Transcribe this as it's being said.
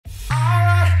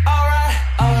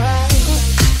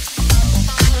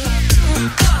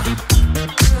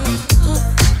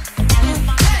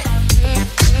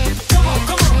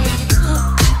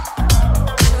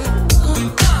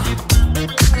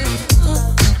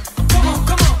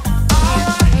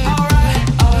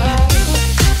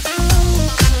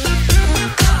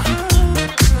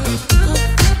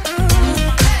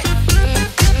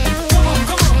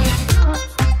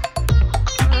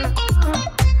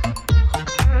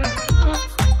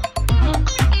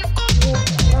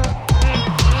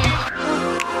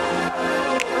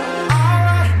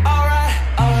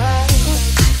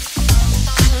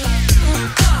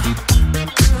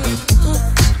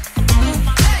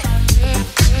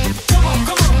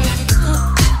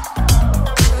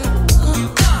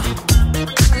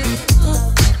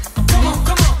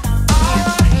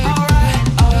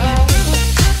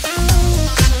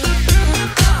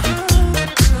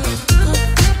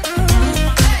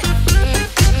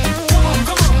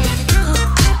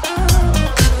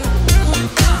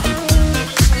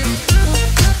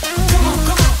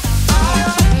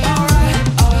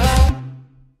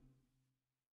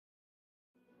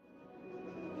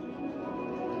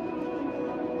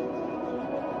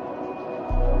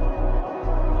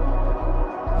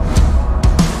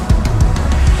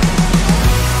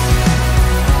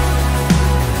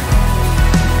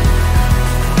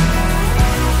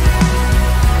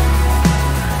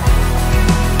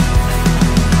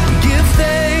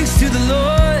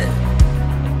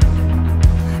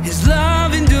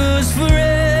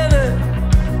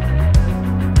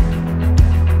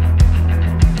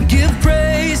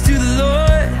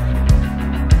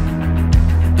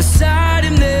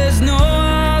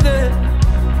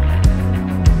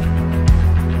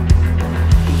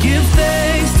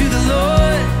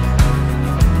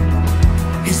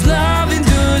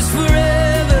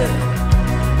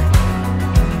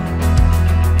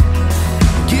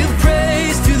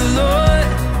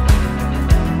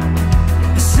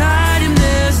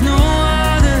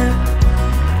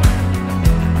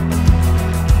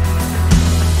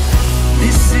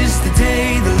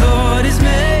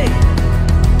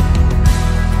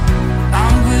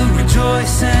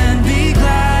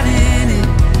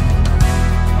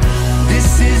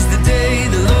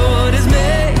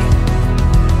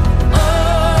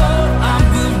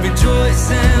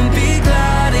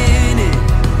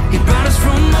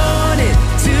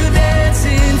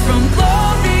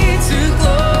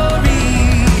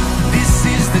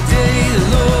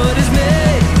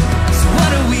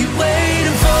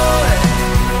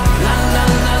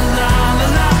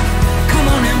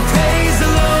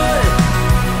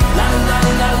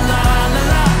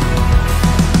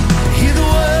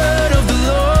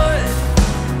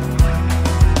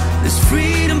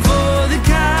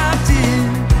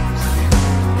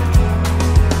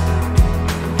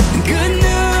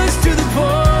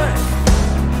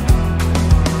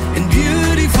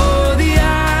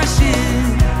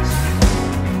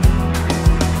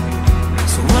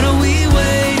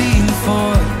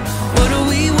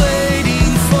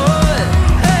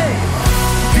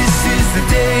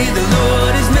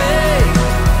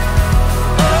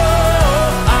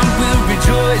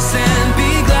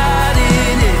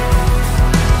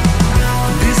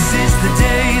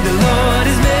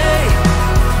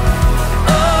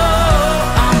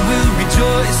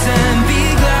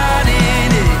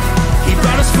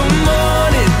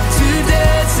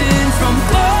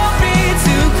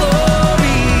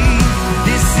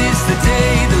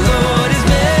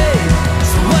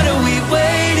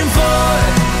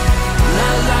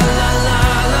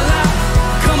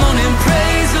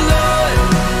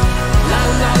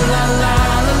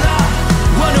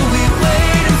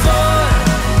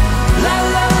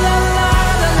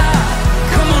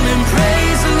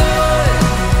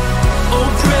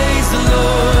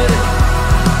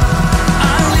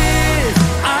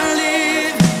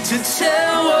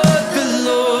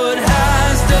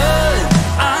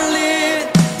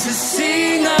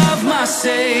my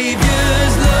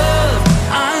Savior's love.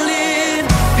 I live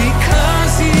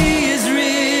because He is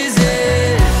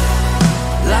risen.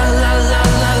 La la la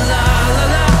la la la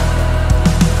la.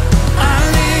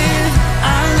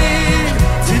 I live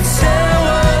to tell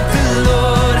what the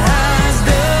Lord has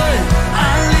done.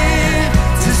 I live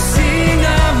to sing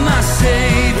of my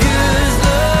Savior's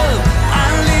love. I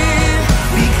live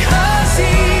because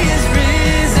He is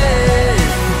risen.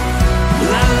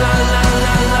 La la la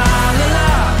la la la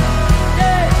la.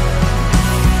 Yeah.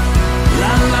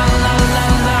 La la la la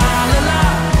la la la.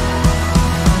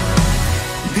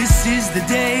 This is the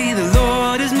day the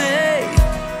Lord has made.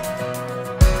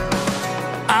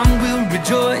 I will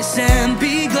rejoice and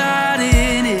be glad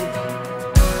in it.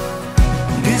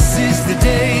 This is the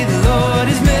day the Lord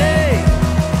has made.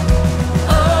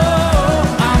 Oh,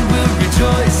 I will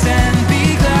rejoice and be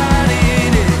glad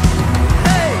in it.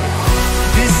 Hey,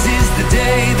 this is the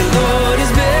day the Lord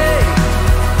has made.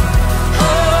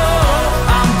 Oh,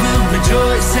 I will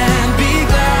rejoice and be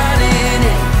glad in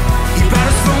it. He brought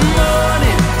us from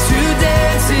morning to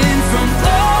dancing, from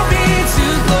glory to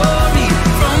glory,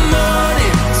 from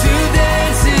morning to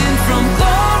dancing, from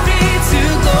glory to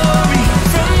glory,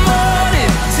 from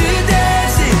morning to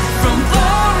dancing, from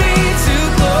glory to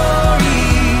glory.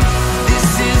 This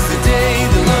is the day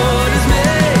the Lord has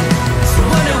made. So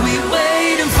what are we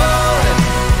waiting for?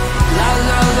 La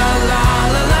la la la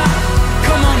la la.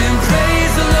 Come on and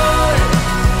praise the Lord.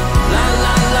 La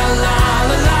la la la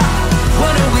la la.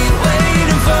 What are we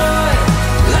waiting for?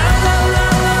 La la la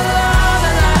la la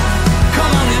la la.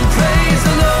 Come on and praise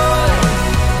the Lord.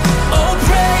 Oh,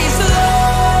 praise the Lord.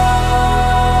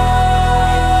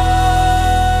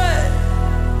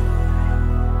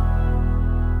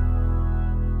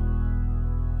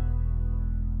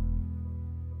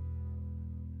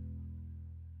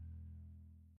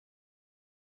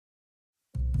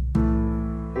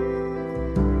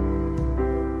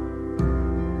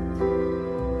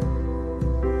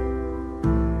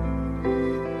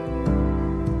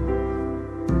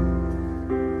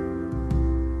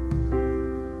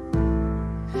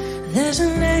 There's a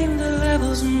name that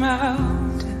levels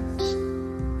mountains,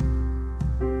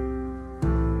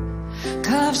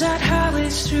 carves out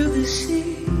highways through the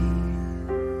sea.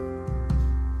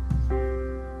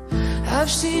 I've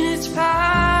seen its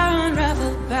power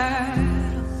unravel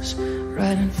battles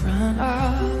right in front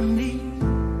of me.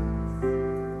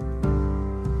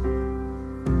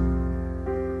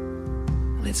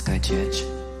 Let's go, church.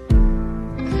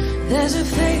 There's a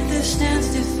faith that stands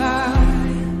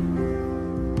defiant,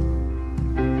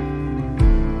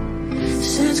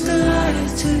 sends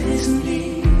Goliath to his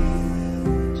knees.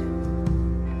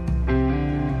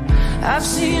 I've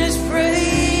seen his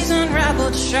praise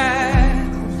unraveled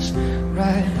shackles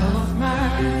right off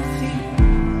my feet.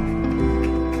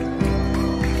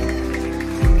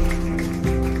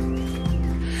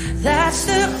 That's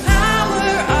the power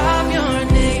of your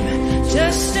name.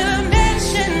 Just a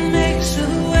mention makes a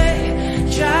way.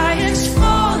 Giants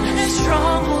fall and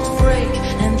strongholds break,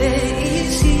 and there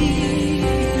is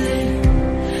healing.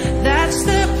 That's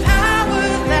the power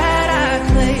that I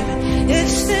claim.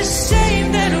 It's the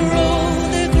same that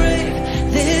rolled the grave.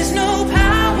 There's no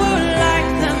power like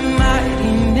the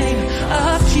mighty name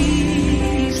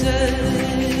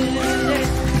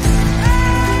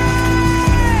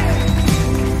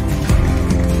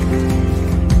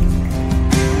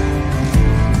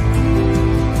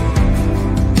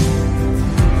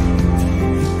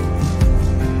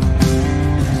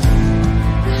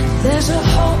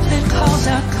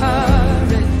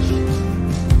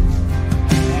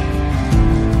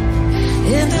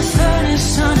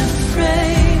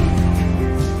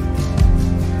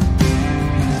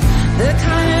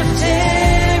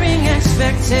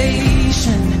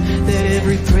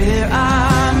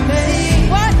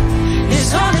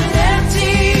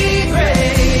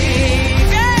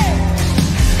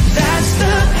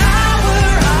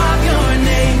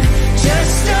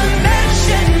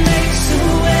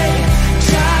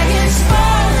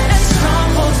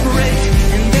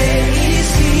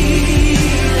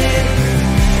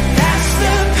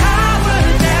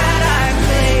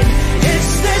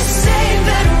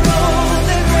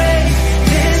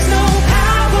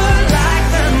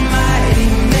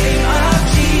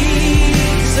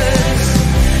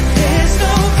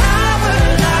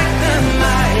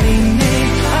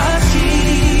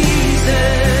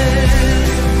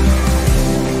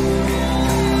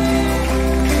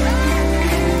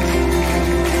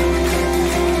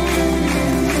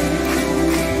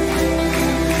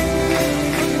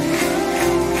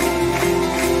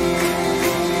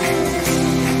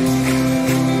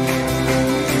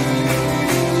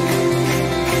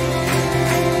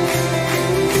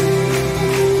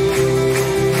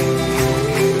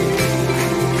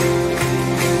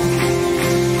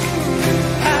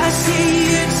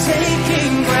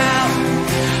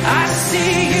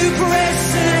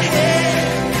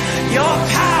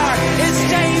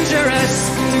dangerous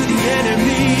the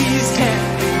enemy's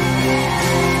camp.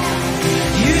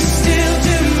 You still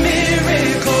do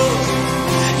miracles.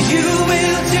 You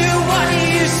will do what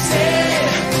you said.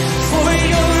 For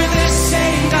you're the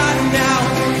same God now.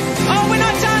 Oh, we're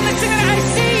not done. Let's sing it. I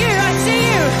see you. I see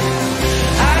you.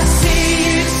 I see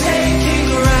you taking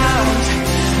ground.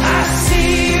 I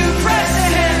see you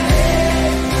pressing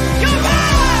ahead. Your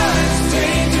power is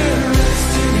dangerous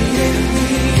to the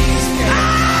enemy's camp.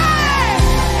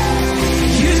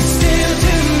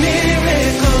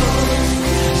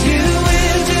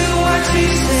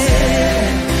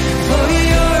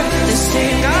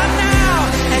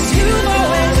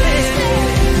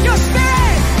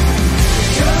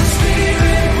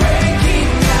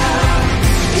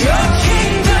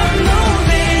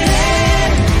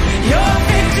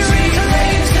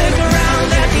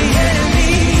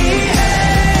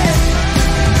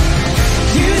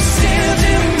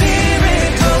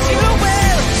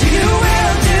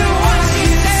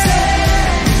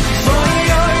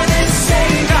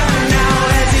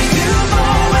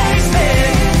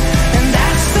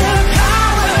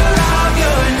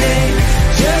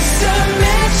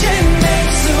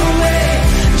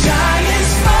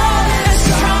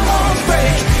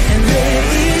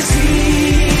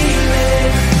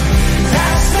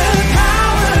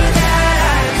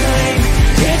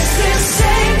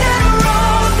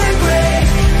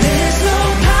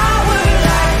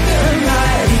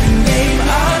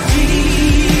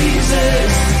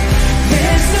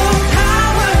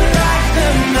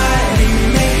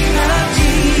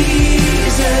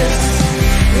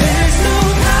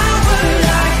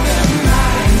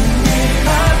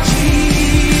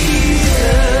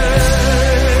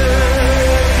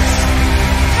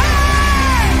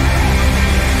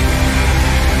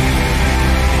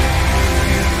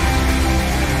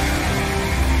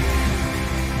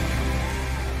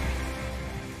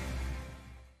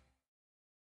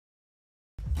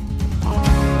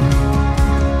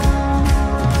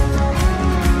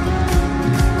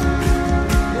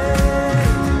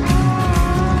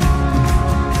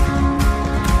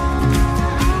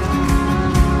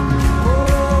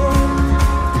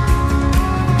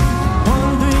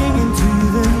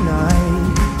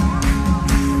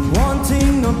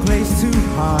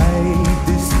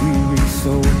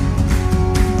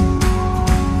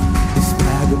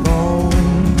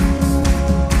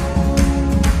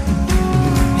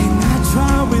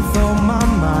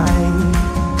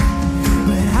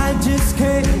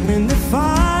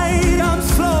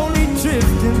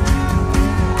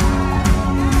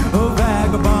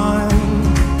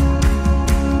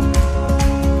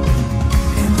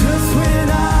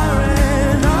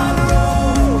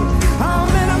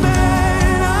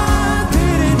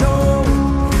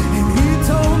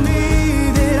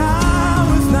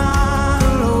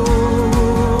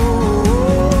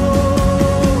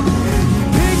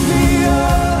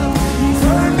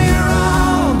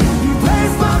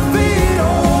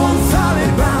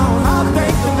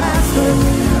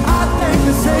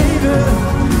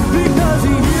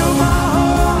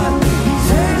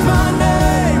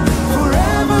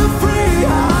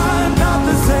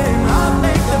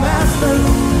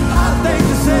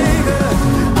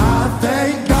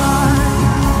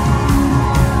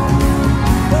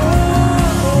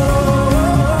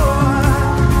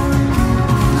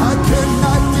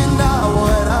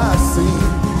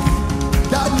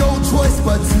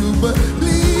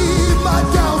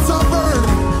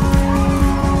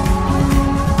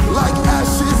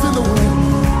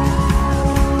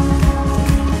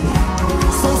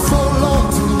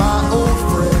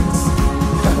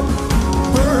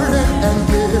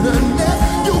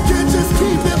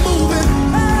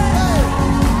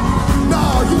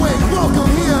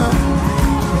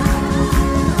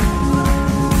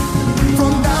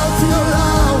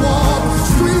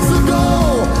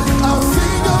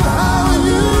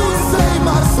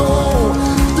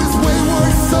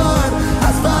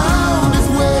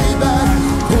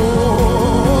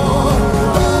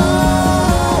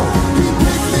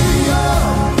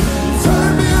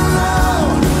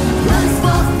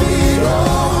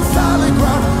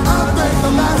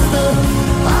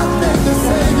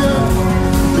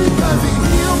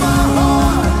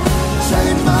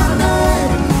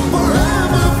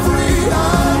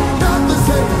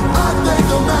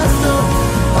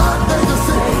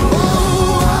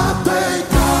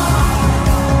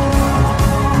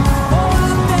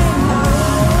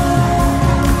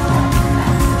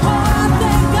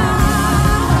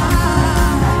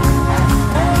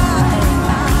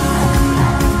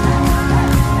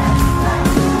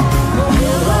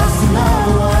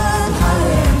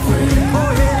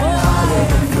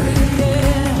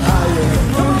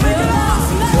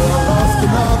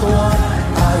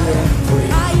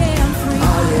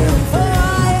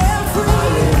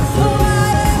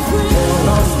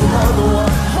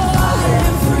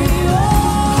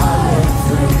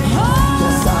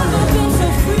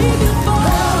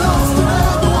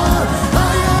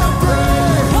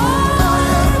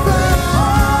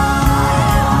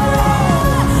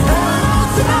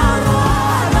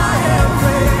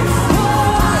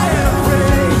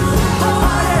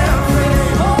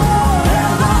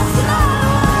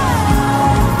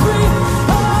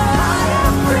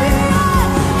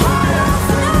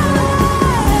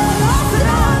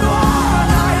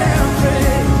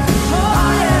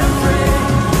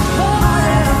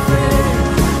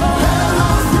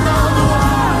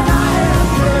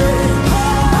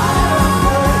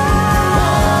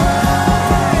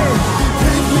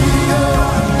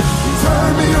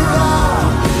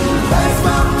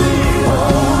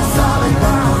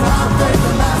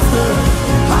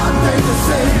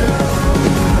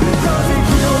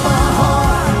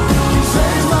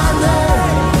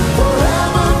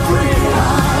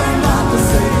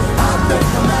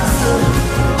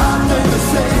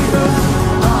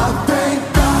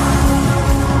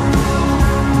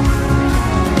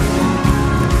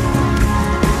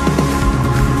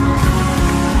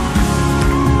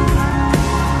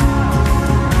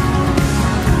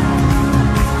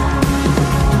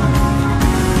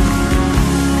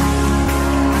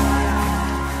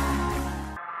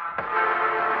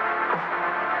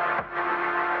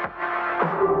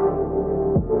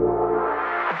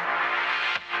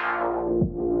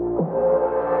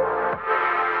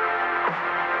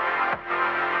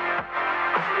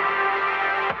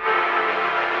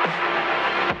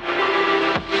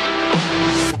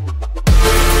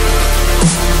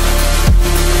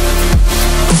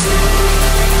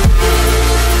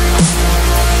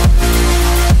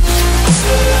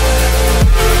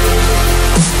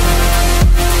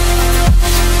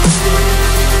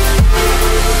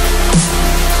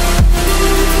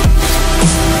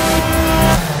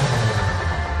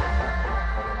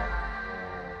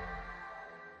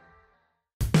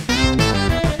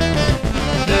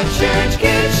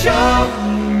 Show.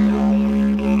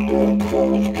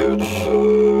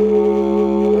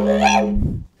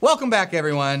 Welcome back,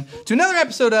 everyone, to another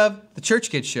episode of The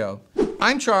Church Kids Show.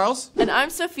 I'm Charles. And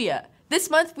I'm Sophia. This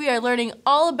month we are learning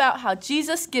all about how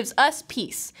Jesus gives us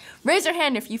peace. Raise your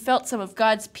hand if you felt some of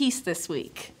God's peace this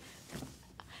week.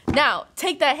 Now,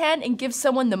 take that hand and give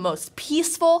someone the most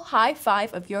peaceful high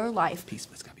five of your life.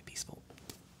 Peaceful, it's gotta be peaceful.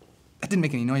 That didn't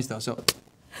make any noise though, so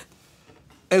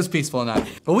it was peaceful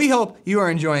enough. But we hope you are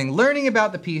enjoying learning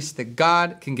about the peace that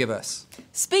God can give us.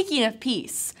 Speaking of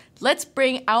peace, let's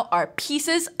bring out our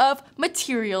pieces of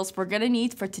materials we're gonna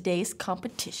need for today's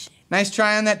competition. Nice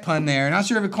try on that pun there. Not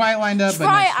sure if it quite lined up, but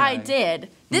nice try. I did.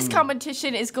 This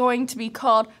competition is going to be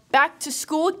called Back to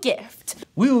School Gift.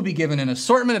 We will be given an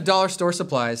assortment of dollar store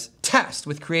supplies, tasked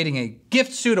with creating a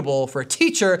gift suitable for a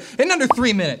teacher in under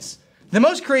 3 minutes. The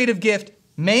most creative gift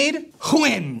made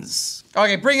wins.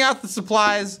 Okay, bring out the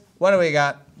supplies. What do we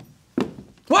got?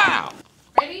 Wow!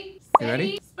 Ready? You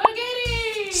ready?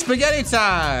 Spaghetti! Spaghetti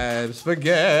time!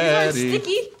 Spaghetti. Is it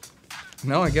sticky?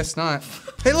 No, I guess not.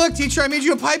 Hey, look, teacher, I made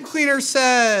you a pipe cleaner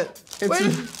set.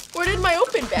 Where did my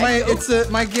open bag go?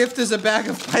 My gift is a bag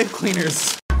of pipe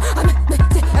cleaners.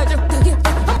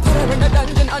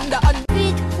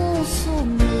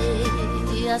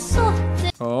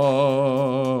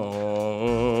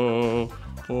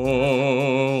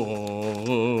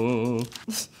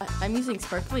 I'm using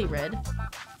sparkly red.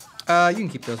 You can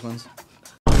keep those ones.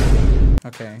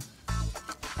 Okay.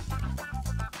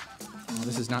 Oh,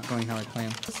 this is not going how I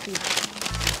planned.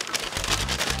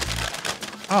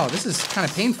 Oh, this is kind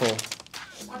of painful.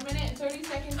 1 minute and 30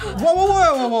 seconds.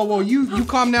 Whoa, you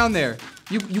calm down there.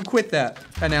 You quit that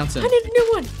announcing. I need a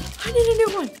new one. I need a new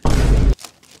one.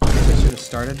 I should have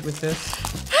started with this.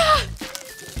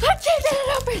 I can't get it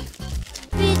open.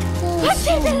 I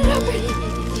can't get it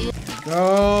open.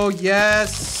 Oh,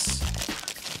 yes.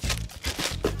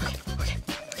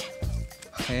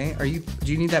 Okay,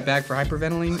 do you need that bag for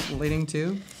hyperventilating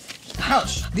too?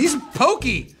 Ouch, these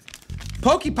pokey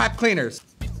pipe cleaners.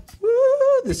 Woo,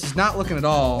 this is not looking at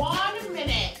all. 1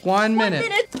 minute. 1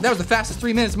 minute. That was the fastest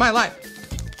 3 minutes of my life.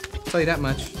 I'll tell you that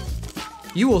much.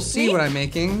 You will see what I'm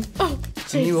making. Oh,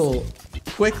 and you will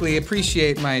quickly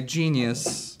appreciate my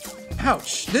genius.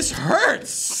 Ouch, this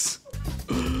hurts.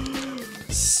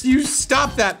 You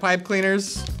stop that, pipe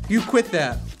cleaners. You quit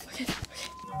that. Okay.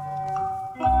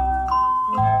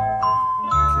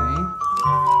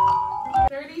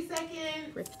 30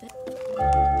 seconds.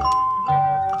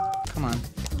 Come on.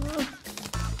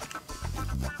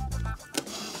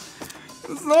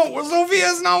 No,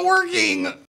 Sophia's not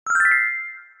working.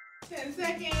 10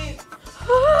 seconds.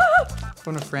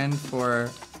 Phone a friend for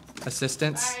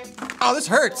assistance. 5, Oh, this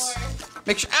hurts. 4,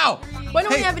 Make sure. Ow. 3, Why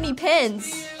don't we Hey. have any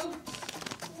pens? 2,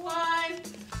 1.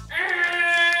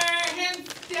 Hands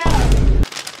down.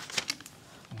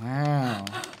 Wow.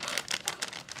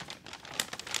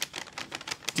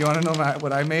 Do you want to know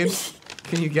what I made?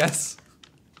 Can you guess?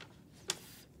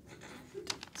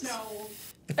 No.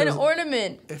 An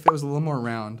ornament. If it was a little more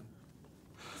round.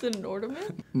 Is it an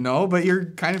ornament? No, but you're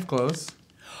kind of close.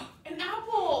 An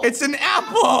apple. It's an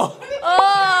apple.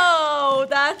 Oh,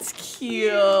 that's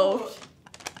cute.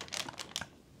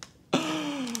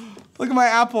 Look at my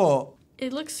apple.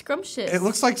 It looks scrumptious. It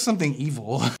looks like something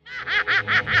evil.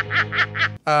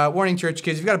 Warning, church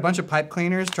kids, if you've got a bunch of pipe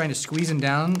cleaners trying to squeeze them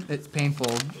down, it's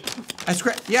painful.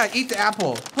 Yeah, eat the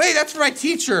apple. Wait, that's for my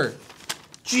teacher.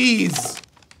 Jeez.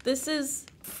 This is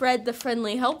Fred the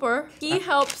Friendly Helper. He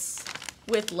helps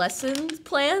with lesson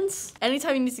plans.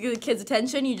 Anytime you need to get the kids'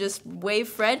 attention, you just wave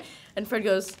Fred, and Fred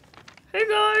goes, "Hey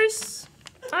guys,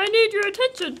 I need your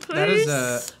attention, please."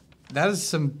 That is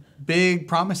some big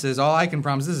promises. All I can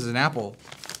promise is an apple.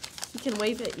 He can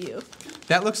wave at you.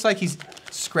 That looks like he's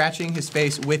scratching his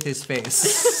face with his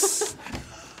face.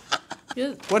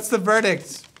 What's the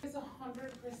verdict? It's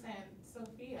 100%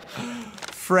 Sophia.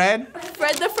 Fred?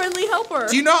 Fred the Friendly Helper.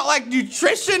 Do you not like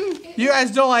nutrition? You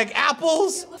guys don't like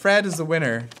apples? Fred is the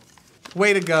winner.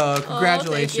 Way to go.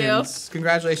 Congratulations. Thank you.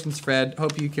 Congratulations, Fred.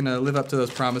 Hope you can live up to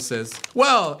those promises.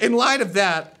 Well, in light of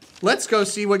that, let's go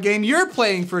see what game you're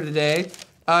playing for today.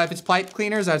 If it's pipe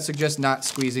cleaners, I'd suggest not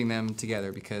squeezing them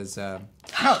together because,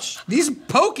 ouch, these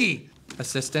pokey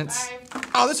assistants. 5,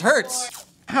 Oh, this hurts. 4.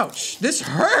 Ouch, this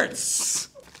hurts.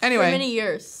 Anyway, For many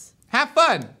years. have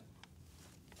fun.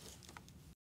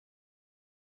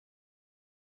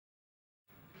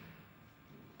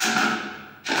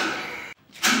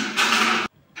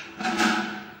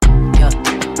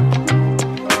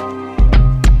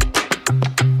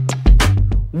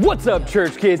 What's up,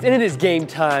 church kids? And it is game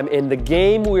time, and the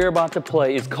game we're about to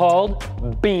play is called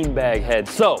Beanbag Head.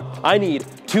 So I need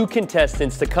 2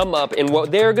 contestants to come up, and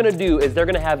what they're gonna do is they're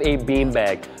gonna have a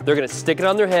beanbag. They're gonna stick it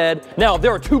on their head. Now,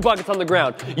 there are 2 buckets on the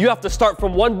ground. You have to start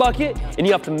from one bucket, and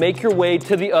you have to make your way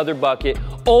to the other bucket.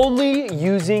 Only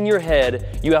using your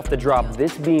head, you have to drop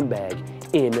this beanbag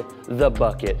in the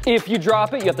bucket. If you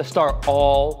drop it, you have to start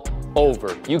all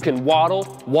over. You can waddle,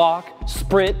 walk,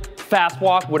 sprint, fast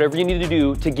walk, whatever you need to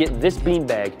do to get this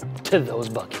beanbag to those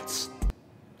buckets.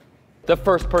 The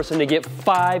first person to get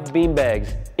 5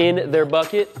 beanbags in their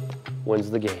bucket wins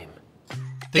the game.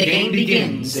 The game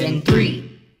begins in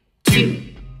 3, 2,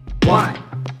 1.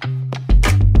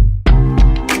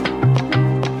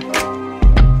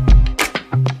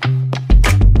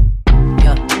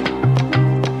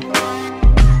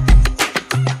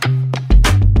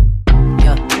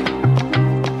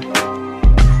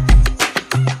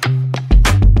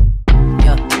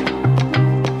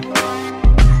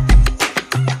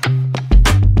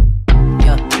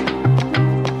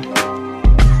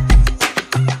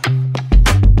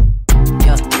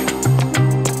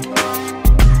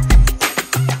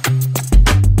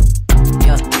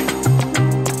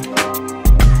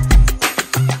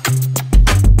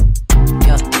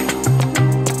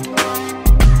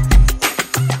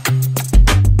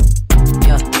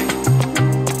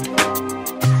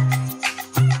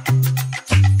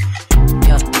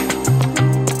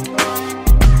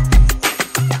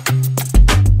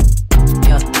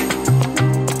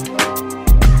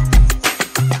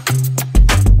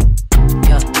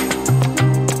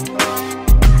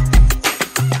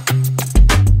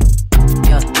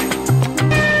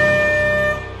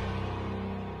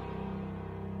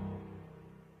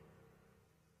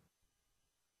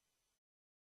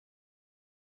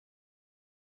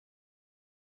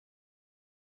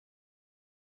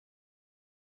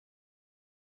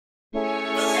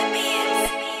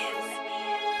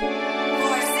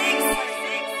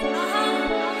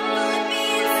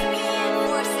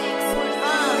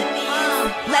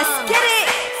 Let's get it!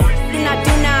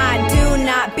 Do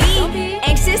not be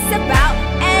anxious about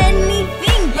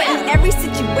anything, but in every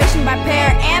situation by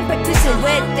prayer and petition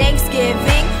with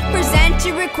thanksgiving, present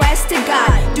your request to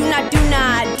God. Do not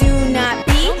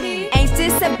be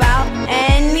anxious about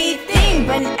anything,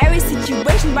 but in every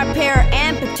situation by prayer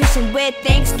and petition with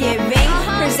thanksgiving,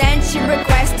 present your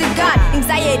request to God.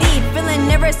 Anxiety, feeling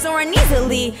nervous or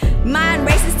uneasily, mind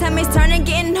races, tummy's turning,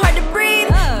 getting hard to breathe.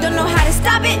 Don't know how to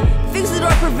stop it, fix it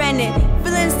or prevent it.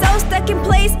 Feeling so stuck in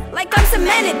place, like I'm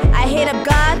cemented. I hit up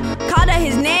God, called out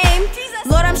His name.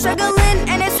 Lord, I'm struggling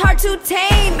and it's hard to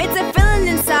tame. It's a feeling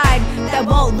inside that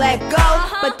won't let go.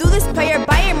 But through this prayer,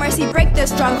 by Your mercy, break the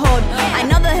stronghold. I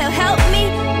know that He'll help me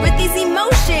with these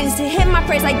emotions. To Him I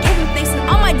praise, I give Him thanks in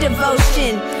all my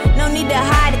devotion. No need to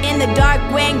hide in the dark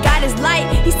when God is light.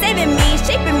 He's saving me,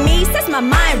 shaping me, sets my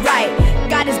mind right.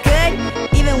 God is good,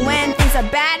 even when things are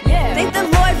bad. Thank the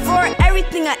Lord for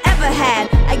everything I ever had.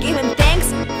 I give Him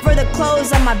thanks for the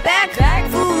clothes on my back,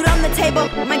 food on the table,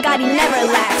 my God, He never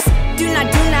lacks. Do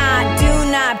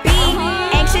not be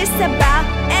anxious about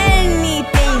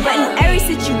anything, but in every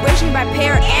situation by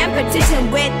prayer and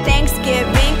petition with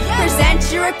thanksgiving,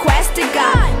 present your request to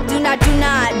God. Do not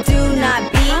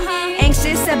be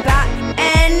anxious about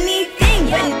anything,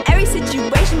 but in every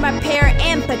situation by prayer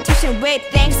and petition with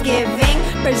thanksgiving,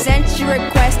 present your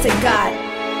request to God.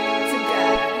 To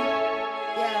God.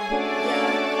 Yeah.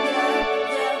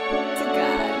 To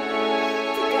God.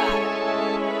 To God.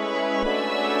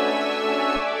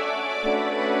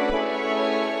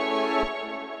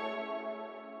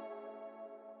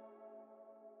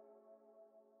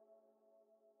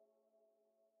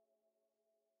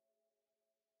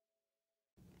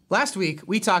 Last week,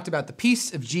 we talked about the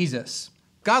peace of Jesus.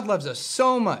 God loves us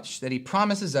so much that He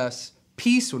promises us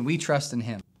peace when we trust in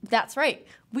Him. That's right.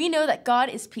 We know that God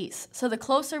is peace, so the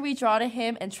closer we draw to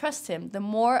Him and trust Him, the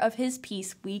more of His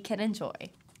peace we can enjoy.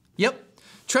 Yep.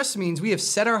 Trust means we have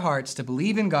set our hearts to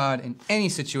believe in God in any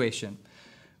situation.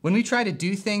 When we try to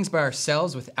do things by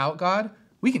ourselves without God,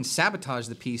 we can sabotage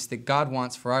the peace that God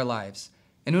wants for our lives.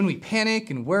 And when we panic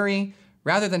and worry,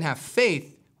 rather than have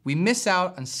faith, we miss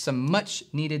out on some much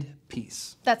needed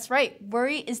peace. That's right.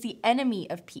 Worry is the enemy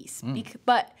of peace,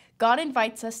 but God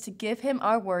invites us to give Him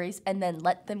our worries and then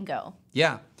let them go.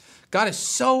 Yeah. God is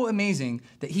so amazing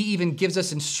that He even gives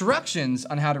us instructions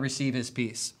on how to receive His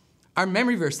peace. Our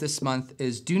memory verse this month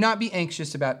is, do not be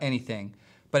anxious about anything,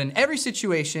 but in every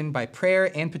situation by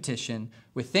prayer and petition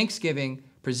with thanksgiving,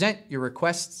 present your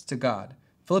requests to God.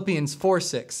 Philippians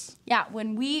 4:6. Yeah,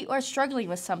 when we are struggling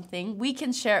with something, we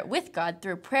can share it with God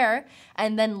through prayer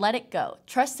and then let it go,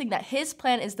 trusting that His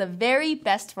plan is the very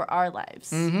best for our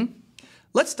lives.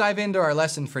 Let's dive into our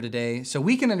lesson for today so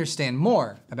we can understand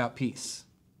more about peace.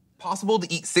 Possible to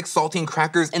eat 6 saltine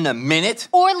crackers in a minute?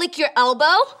 Or lick your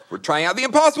elbow. We're trying out the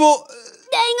impossible.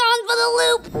 Hang on for the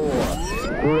loop.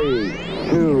 3,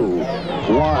 2,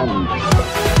 1.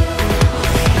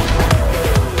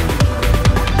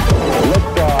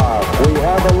 Liftoff. We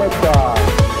have a liftoff.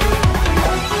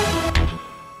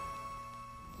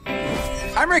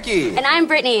 I'm Ricky. And I'm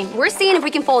Brittany. We're seeing if we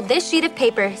can fold this sheet of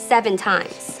paper 7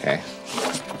 times. Okay.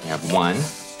 We have 1.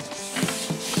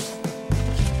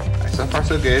 So far,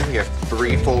 so good. We have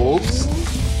 3 folds.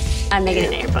 I'm making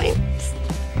an airplane.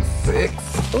 6.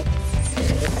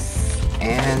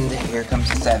 And here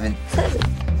comes 7.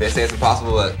 They say it's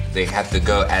impossible, but they have to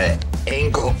go at an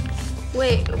angle.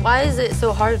 Wait, why is it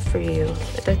so hard for you?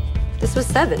 This was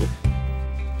 7.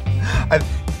 I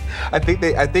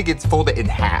think it's folded in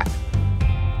half.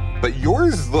 But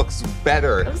yours looks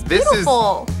better. It was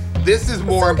beautiful. This is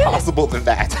more impossible than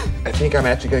that. I think I'm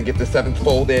actually gonna get the 7th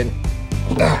fold in.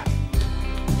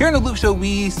 Here on the Loop Show,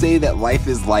 we say that life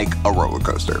is like a roller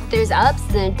coaster. There's ups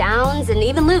and downs and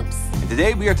even loops. And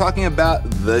today we are talking about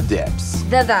the dips.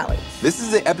 The valleys. This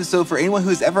is the episode for anyone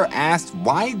who's ever asked,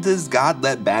 why does God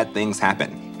let bad things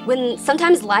happen? When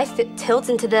sometimes life tilts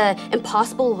into the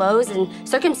impossible lows and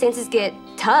circumstances get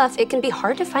tough, it can be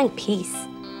hard to find peace.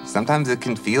 Sometimes it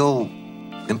can feel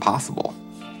impossible.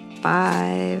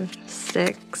 5,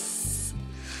 6.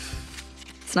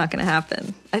 It's not gonna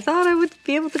happen. I thought I would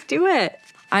be able to do it.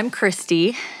 I'm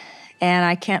Christy, and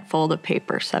I can't fold a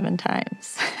paper 7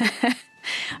 times.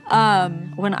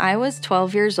 When I was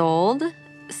 12 years old,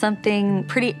 something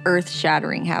pretty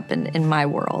earth-shattering happened in my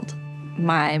world.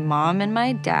 My mom and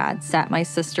my dad sat my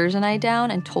sisters and I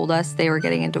down and told us they were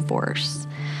getting a divorce.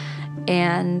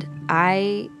 And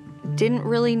I didn't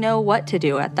really know what to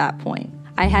do at that point.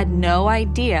 I had no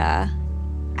idea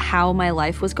how my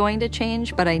life was going to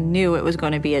change, but I knew it was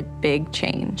going to be a big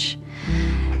change.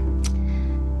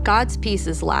 God's peace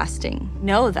is lasting.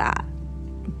 Know that.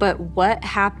 But what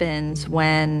happens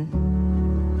when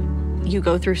you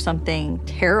go through something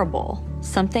terrible?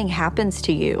 Something happens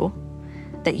to you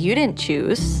that you didn't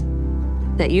choose,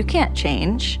 that you can't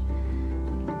change.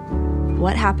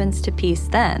 What happens to peace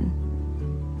then?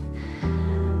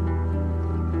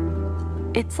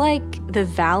 It's like the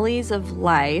valleys of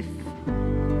life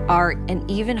are an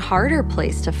even harder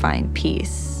place to find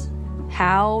peace.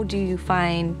 How do you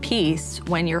find peace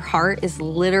when your heart is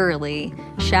literally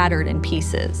shattered in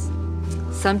pieces?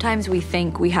 Sometimes we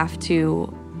think we have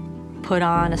to put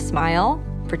on a smile,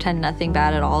 pretend nothing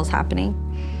bad at all is happening.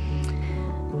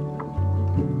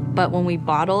 But when we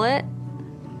bottle it,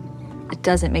 it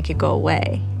doesn't make it go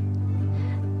away.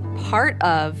 Part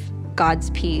of God's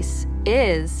peace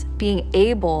is being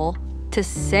able to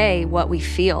say what we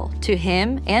feel to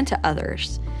Him and to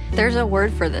others. There's a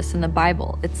word for this in the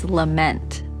Bible. It's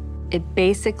lament. It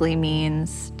basically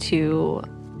means to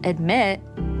admit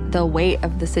the weight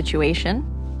of the situation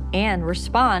and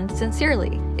respond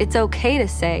sincerely. It's okay to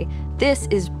say, this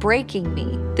is breaking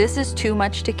me. This is too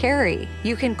much to carry.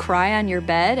 You can cry on your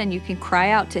bed and you can cry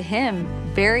out to Him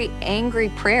very angry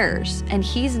prayers, and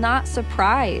He's not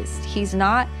surprised. He's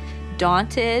not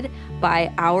daunted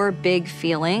by our big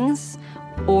feelings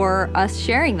or us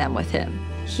sharing them with Him.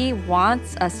 He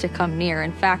wants us to come near.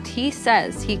 In fact, He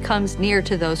says He comes near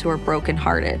to those who are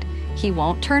brokenhearted. He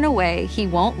won't turn away. He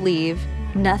won't leave.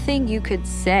 Nothing you could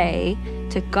say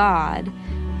to God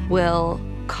will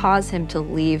cause Him to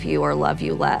leave you or love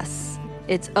you less.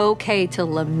 It's okay to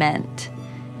lament.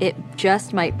 It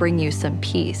just might bring you some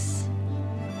peace.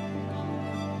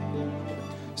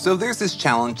 So there's this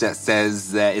challenge that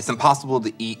says that it's impossible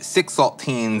to eat 6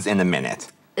 saltines in a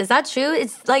minute. Is that true?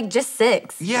 It's like just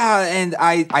 6. Yeah, and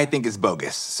I think it's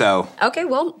bogus, so. Okay,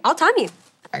 well, I'll time you.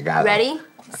 I got it. Ready,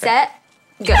 set,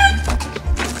 go.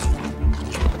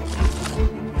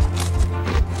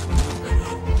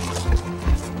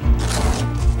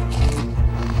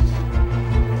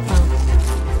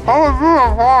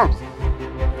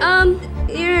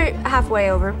 You're halfway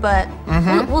over, but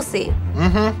we'll see.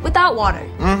 Without water.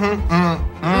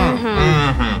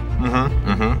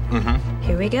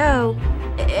 Here we go.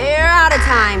 You're out of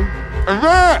time. Is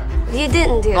it? You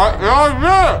didn't do it.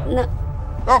 No.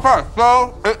 Okay,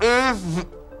 so it is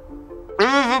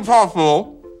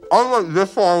impossible. I went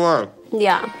this far away.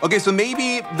 Yeah. Okay, so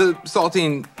maybe the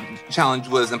saltine challenge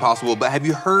was impossible, but have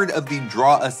you heard of the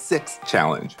draw a 6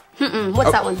 challenge?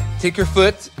 What's that one? Take your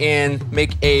foot and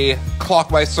make a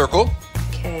clockwise circle.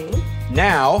 Okay.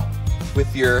 Now,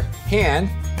 with your hand,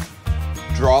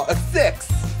 draw a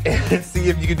 6 and see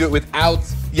if you can do it without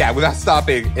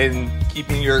stopping and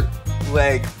keeping your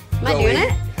leg Am I doing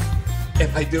it?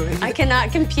 Am I doing it? I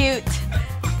cannot compute.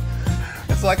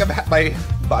 It's like my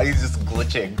body's just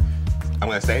glitching. I'm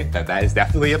gonna say that is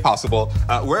definitely impossible.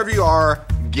 Wherever you are,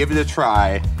 give it a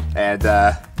try and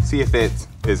see if it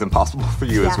is impossible for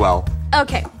you as well.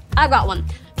 Okay, I've got one.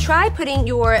 Try putting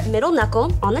your middle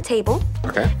knuckle on the table.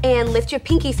 Okay. And lift your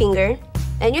pinky finger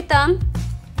and your thumb.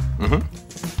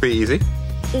 Mm-hmm. Pretty easy.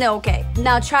 No, okay.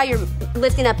 Now try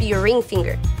lifting up your ring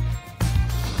finger.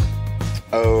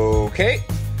 Okay.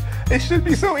 It should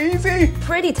be so easy.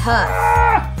 Pretty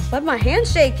tough. But my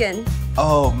hand's shaking.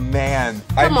 Oh man.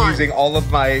 I'm using all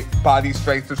of my body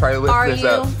strength to try to lift this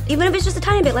up. Even if it's just a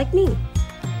tiny bit, like me.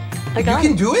 You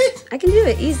can do it? I can do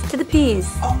it. Easy to the peas.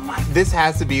 Oh my. This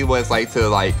has to be what it's like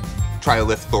to try to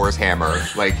lift Thor's hammer.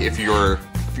 Like if you're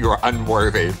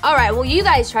unworthy. All right, well you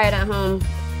guys try it at home.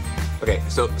 Okay,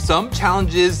 so some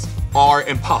challenges are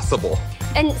impossible.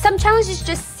 And some challenges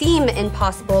just seem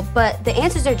impossible, but the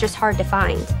answers are just hard to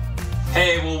find.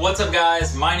 Hey, well, what's up,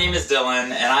 guys? My name is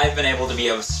Dylan, and I've been able to be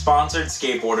a sponsored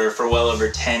skateboarder for well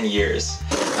over 10 years.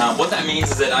 What that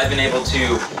means is that I've been able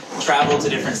to travel to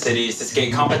different cities to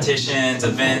skate competitions,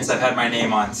 events. I've had my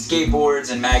name on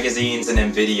skateboards and magazines and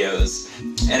in videos.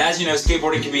 And as you know,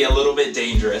 skateboarding can be a little bit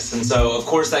dangerous, and so, of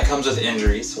course, that comes with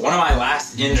injuries. One of my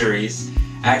last injuries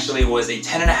actually was a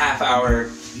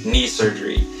 10.5-hour knee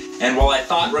surgery. And while I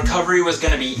thought recovery was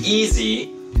going to be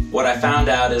easy, what I found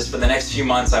out is for the next few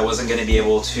months I wasn't going to be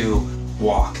able to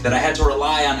walk, that I had to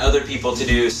rely on other people to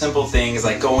do simple things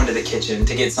like go into the kitchen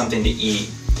to get something to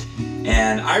eat.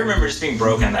 And I remember just being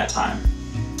broken at that time.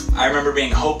 I remember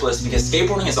being hopeless because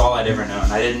skateboarding is all I'd ever known.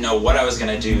 I didn't know what I was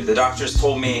going to do. The doctors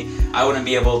told me I wouldn't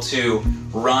be able to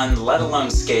run, let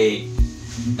alone skate,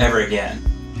 ever again.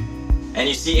 And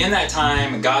you see, in that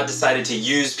time, God decided to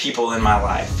use people in my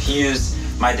life. He used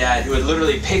my dad, who would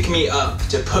literally pick me up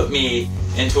to put me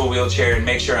into a wheelchair and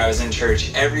make sure I was in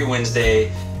church every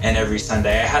Wednesday and every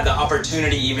Sunday. I had the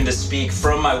opportunity even to speak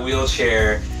from my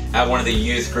wheelchair at one of the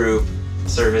youth group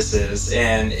services.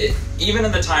 And even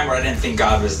in the time where I didn't think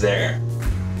God was there,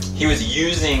 He was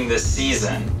using this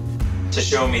season to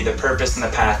show me the purpose and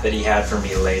the path that He had for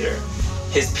me later.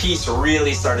 His peace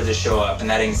really started to show up, and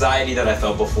that anxiety that I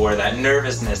felt before, that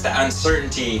nervousness, that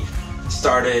uncertainty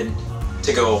started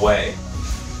to go away.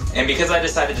 And because I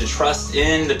decided to trust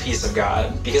in the peace of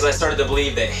God, because I started to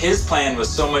believe that His plan was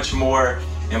so much more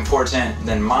important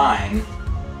than mine,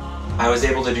 I was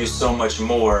able to do so much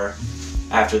more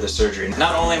after the surgery.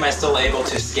 Not only am I still able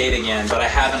to skate again, but I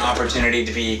have an opportunity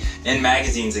to be in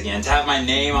magazines again, to have my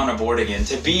name on a board again,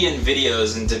 to be in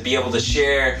videos and to be able to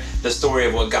share the story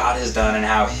of what God has done and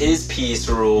how His peace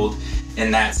ruled in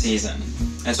that season.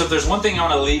 And so if there's one thing I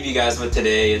want to leave you guys with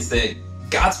today, it's that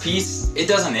God's peace, it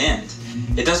doesn't end.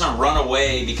 It doesn't run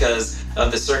away because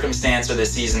of the circumstance or the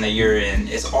season that you're in.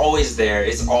 It's always there.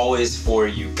 It's always for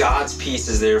you. God's peace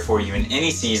is there for you in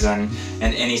any season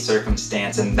and any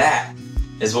circumstance. And that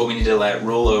is what we need to let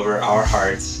rule over our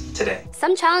hearts today.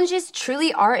 Some challenges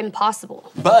truly are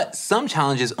impossible. But some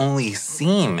challenges only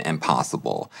seem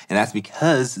impossible. And that's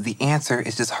because the answer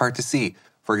is just hard to see.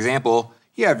 For example,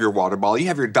 you have your water bottle, you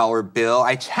have your dollar bill.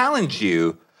 I challenge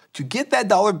you to get that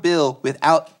dollar bill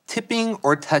without tipping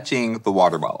or touching the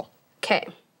water bottle. Okay,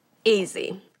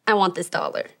 easy. I want this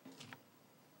dollar.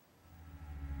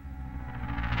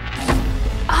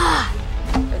 Ah!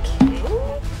 Okay,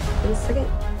 1 second.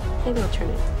 Maybe I'll turn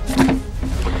it.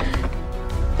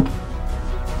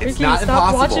 It's not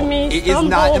impossible. Watching me it is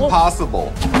not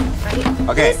impossible. Right?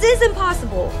 Okay. This is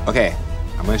impossible. Okay,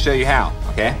 I'm gonna show you how,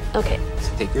 okay? Okay.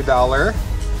 So take your dollar,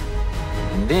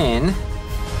 and then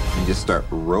you just start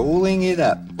rolling it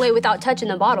up. Wait, without touching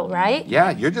the bottle, right? Yeah,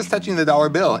 you're just touching the dollar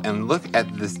bill, and look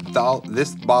at this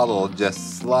bottle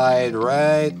just slide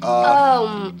right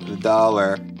off the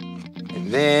dollar.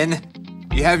 And then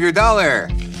you have your dollar.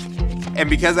 And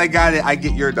because I got it, I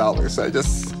get your dollar. So I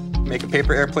just make a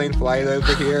paper airplane, fly it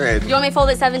over here, and... You want me to fold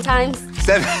it 7 times?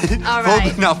 7? All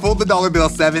right. Fold the dollar bill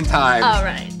 7 times. All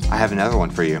right. I have another one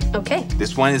for you. Okay.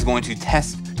 This one is going to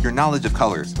test your knowledge of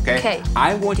colors, okay? Okay.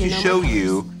 I want to show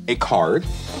you a card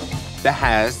that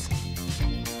has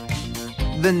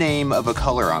the name of a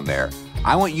color on there.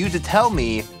 I want you to tell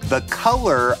me the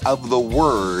color of the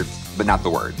word, but not the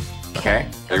word. Okay?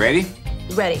 Are you ready?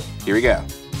 Ready. Here we go.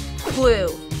 Blue.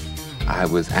 I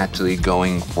was actually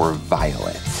going for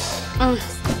violet.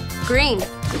 Green.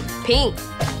 Pink.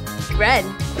 Red.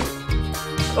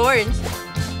 Orange.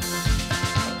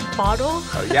 Bottle?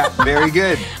 Oh, yeah, very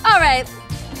good. All right.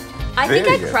 I think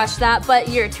Very I good. crushed that, but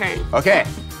your turn. Okay.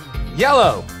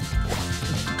 Yellow.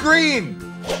 Green.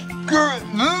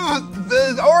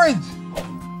 Orange.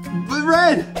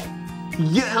 Red.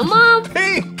 Come on.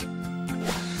 Pink.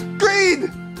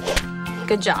 Green.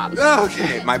 Good job.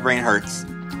 Okay, my brain hurts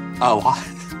a lot.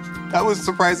 That was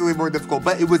surprisingly more difficult,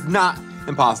 but it was not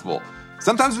impossible.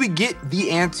 Sometimes we get the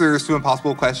answers to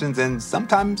impossible questions, and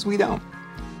sometimes we don't.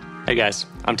 Hey guys,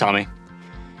 I'm Tommy.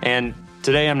 And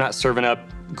today I'm not serving up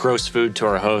gross food to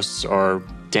our hosts or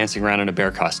dancing around in a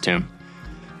bear costume.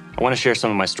 I want to share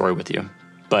some of my story with you,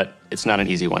 but it's not an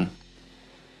easy one.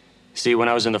 See, when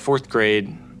I was in the 4th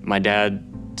grade, my dad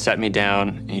sat me down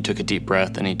and he took a deep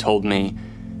breath and he told me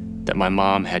that my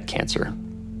mom had cancer.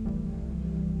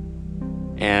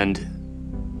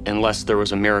 And unless there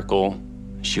was a miracle,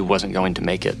 she wasn't going to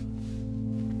make it.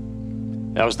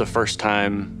 That was the first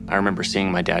time I remember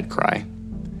seeing my dad cry.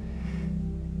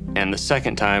 And the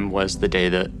second time was the day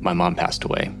that my mom passed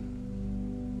away.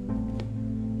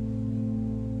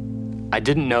 I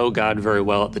didn't know God very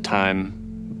well at the time,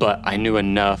 but I knew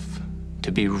enough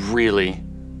to be really,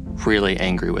 really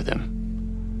angry with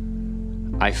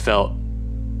him. I felt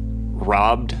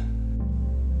robbed,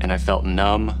 and I felt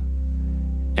numb,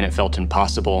 and it felt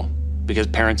impossible because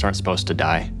parents aren't supposed to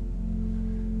die.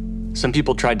 Some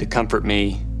people tried to comfort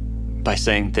me by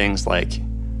saying things like,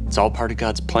 it's all part of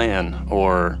God's plan,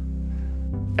 or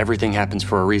everything happens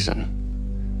for a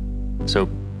reason. So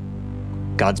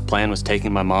God's plan was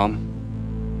taking my mom.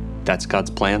 That's God's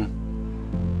plan.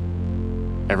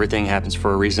 Everything happens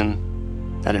for a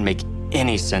reason. That didn't make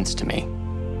any sense to me.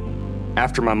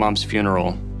 After my mom's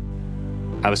funeral,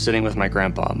 I was sitting with my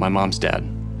grandpa, my mom's dad,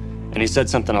 and he said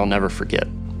something I'll never forget.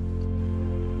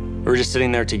 We were just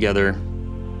sitting there together,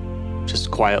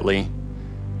 just quietly,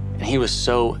 and he was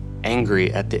so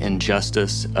angry at the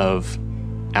injustice of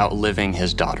outliving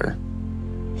his daughter.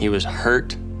 He was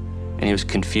hurt and he was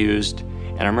confused,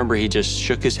 and I remember he just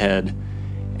shook his head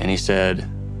and he said,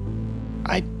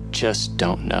 I just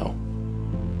don't know.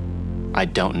 I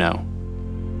don't know.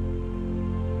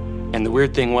 And the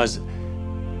weird thing was,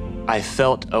 I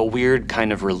felt a weird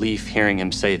kind of relief hearing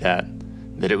him say that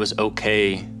it was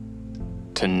okay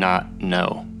to not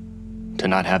know, to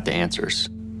not have the answers.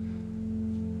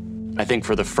 I think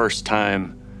for the first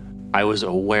time, I was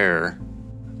aware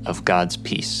of God's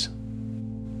peace.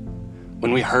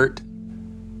 When we hurt,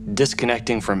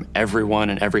 disconnecting from everyone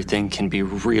and everything can be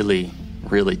really,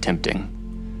 really tempting.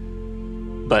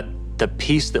 But the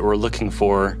peace that we're looking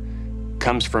for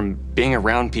comes from being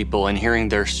around people and hearing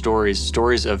their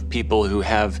stories of people who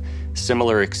have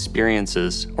similar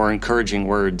experiences or encouraging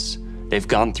words. They've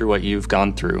gone through what you've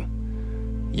gone through.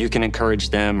 You can encourage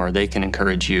them or they can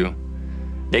encourage you.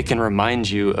 They can remind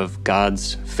you of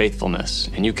God's faithfulness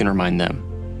and you can remind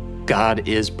them. God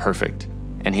is perfect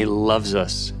and he loves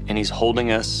us and he's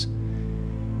holding us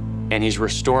and he's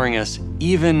restoring us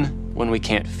even when we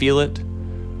can't feel it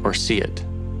or see it.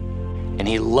 And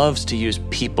he loves to use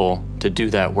people to do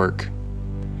that work.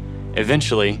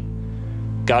 Eventually,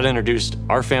 God introduced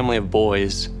our family of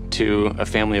boys to a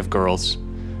family of girls.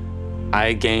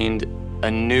 I gained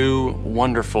a new,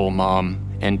 wonderful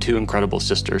mom and 2 incredible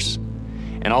sisters.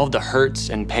 And all of the hurts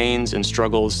and pains and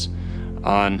struggles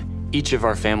on each of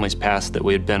our family's paths that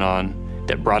we had been on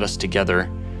that brought us together,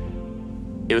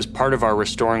 it was part of our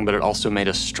restoring, but it also made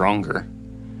us stronger.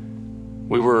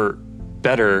 We were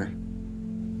better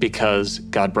because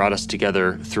God brought us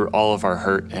together through all of our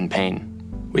hurt and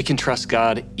pain. We can trust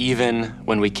God even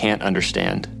when we can't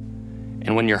understand.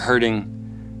 And when you're hurting,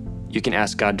 you can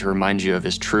ask God to remind you of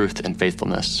his truth and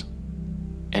faithfulness.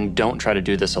 And don't try to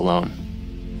do this alone.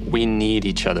 We need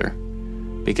each other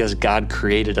because God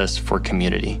created us for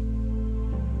community.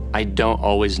 I don't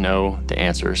always know the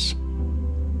answers,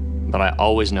 but I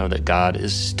always know that God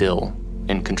is still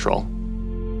in control.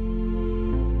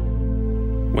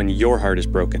 When your heart is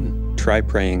broken, try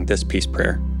praying this peace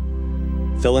prayer.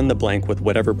 Fill in the blank with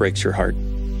whatever breaks your heart.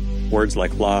 Words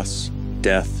like loss,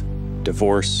 death,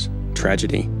 divorce,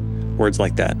 tragedy, words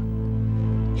like that.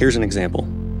 Here's an example.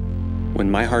 When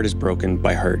my heart is broken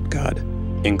by hurt, God,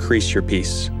 increase your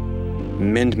peace.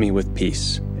 Mend me with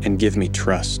peace and give me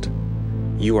trust.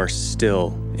 You are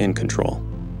still in control.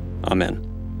 Amen.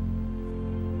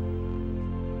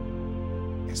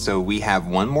 So we have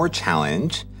one more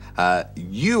challenge.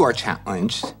 You are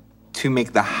challenged to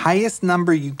make the highest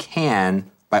number you can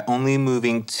by only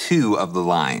moving 2 of the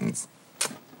lines.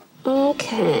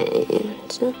 Okay.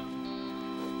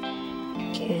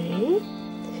 Okay.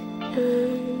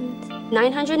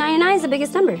 999 is the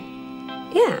biggest number.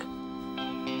 Yeah.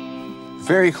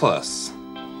 Very close,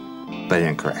 but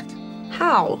incorrect.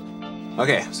 How?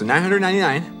 Okay, so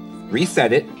 999,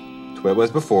 reset it to what it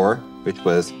was before, which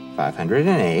was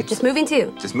 508. Just moving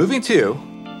 2. Just moving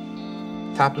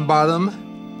 2. Top and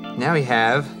bottom. Now we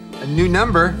have a new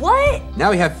number. What?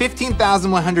 Now we have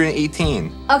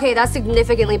 15,118. Okay, that's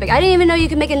significantly big. I didn't even know you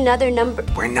could make another number.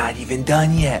 We're not even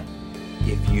done yet.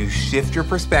 If you shift your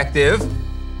perspective,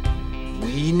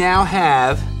 we now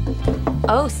have...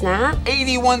 Oh, snap.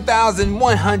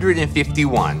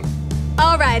 81,151.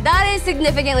 All right, that is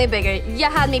significantly bigger. You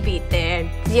had me beat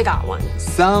there. You got one.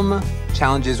 Some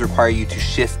challenges require you to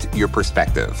shift your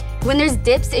perspective. When there's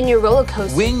dips in your roller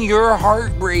coaster. When your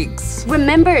heart breaks.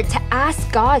 Remember to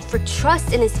ask God for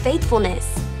trust in His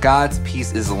faithfulness. God's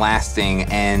peace is lasting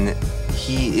and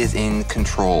He is in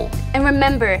control. And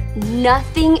remember,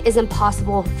 nothing is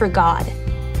impossible for God.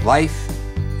 Life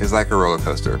is like a roller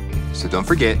coaster, so don't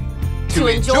forget to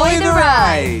enjoy the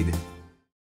ride.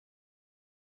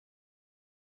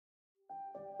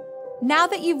 Now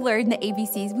that you've learned the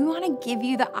ABCs, we want to give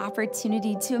you the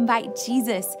opportunity to invite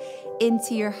Jesus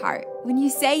into your heart. When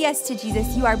you say yes to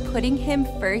Jesus, you are putting Him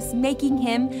first, making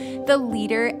Him the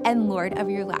leader and Lord of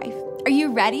your life. Are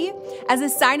you ready? As a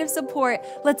sign of support,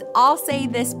 let's all say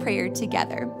this prayer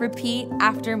together. Repeat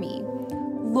after me.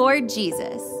 Lord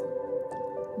Jesus,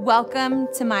 welcome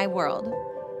to my world.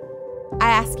 I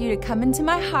ask you to come into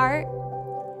my heart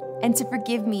and to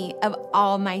forgive me of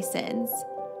all my sins.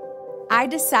 I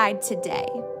decide today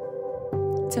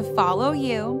to follow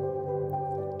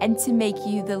you and to make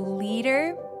you the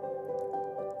leader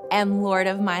and Lord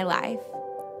of my life.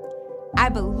 I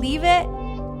believe it,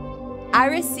 I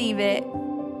receive it,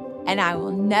 and I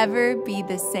will never be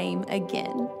the same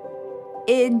again.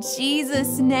 In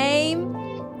Jesus' name,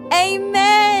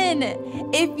 amen.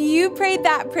 If you prayed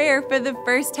that prayer for the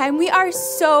first time, we are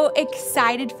so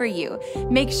excited for you.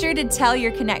 Make sure to tell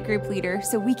your Connect group leader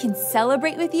so we can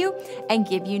celebrate with you and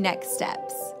give you next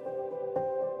steps.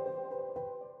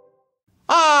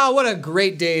 Ah, what a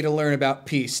great day to learn about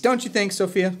peace. Don't you think,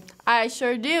 Sophia? I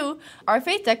sure do. Our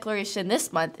faith declaration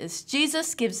this month is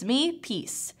Jesus gives me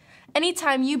peace.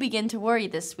 Anytime you begin to worry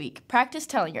this week, practice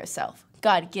telling yourself,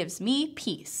 God gives me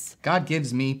peace. God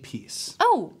gives me peace.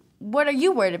 Oh, what are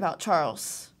you worried about,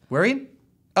 Charles? Worried?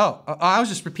 Oh, I was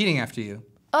just repeating after you.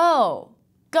 Oh,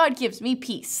 God gives me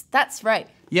peace. That's right.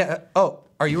 Yeah,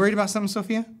 are you worried about something,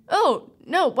 Sophia? Oh,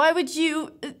 no, why would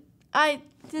you...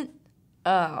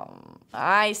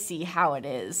 I see how it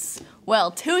is. Well,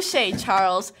 touche,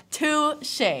 Charles,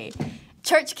 touche.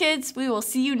 Church kids, we will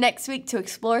see you next week to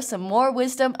explore some more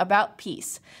wisdom about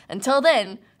peace. Until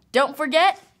then, don't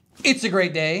forget... It's a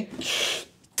great day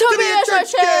to be a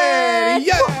church kid!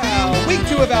 Yeah! Week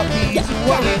 2 about peace.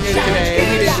 What we did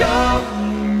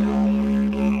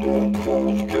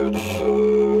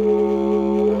today.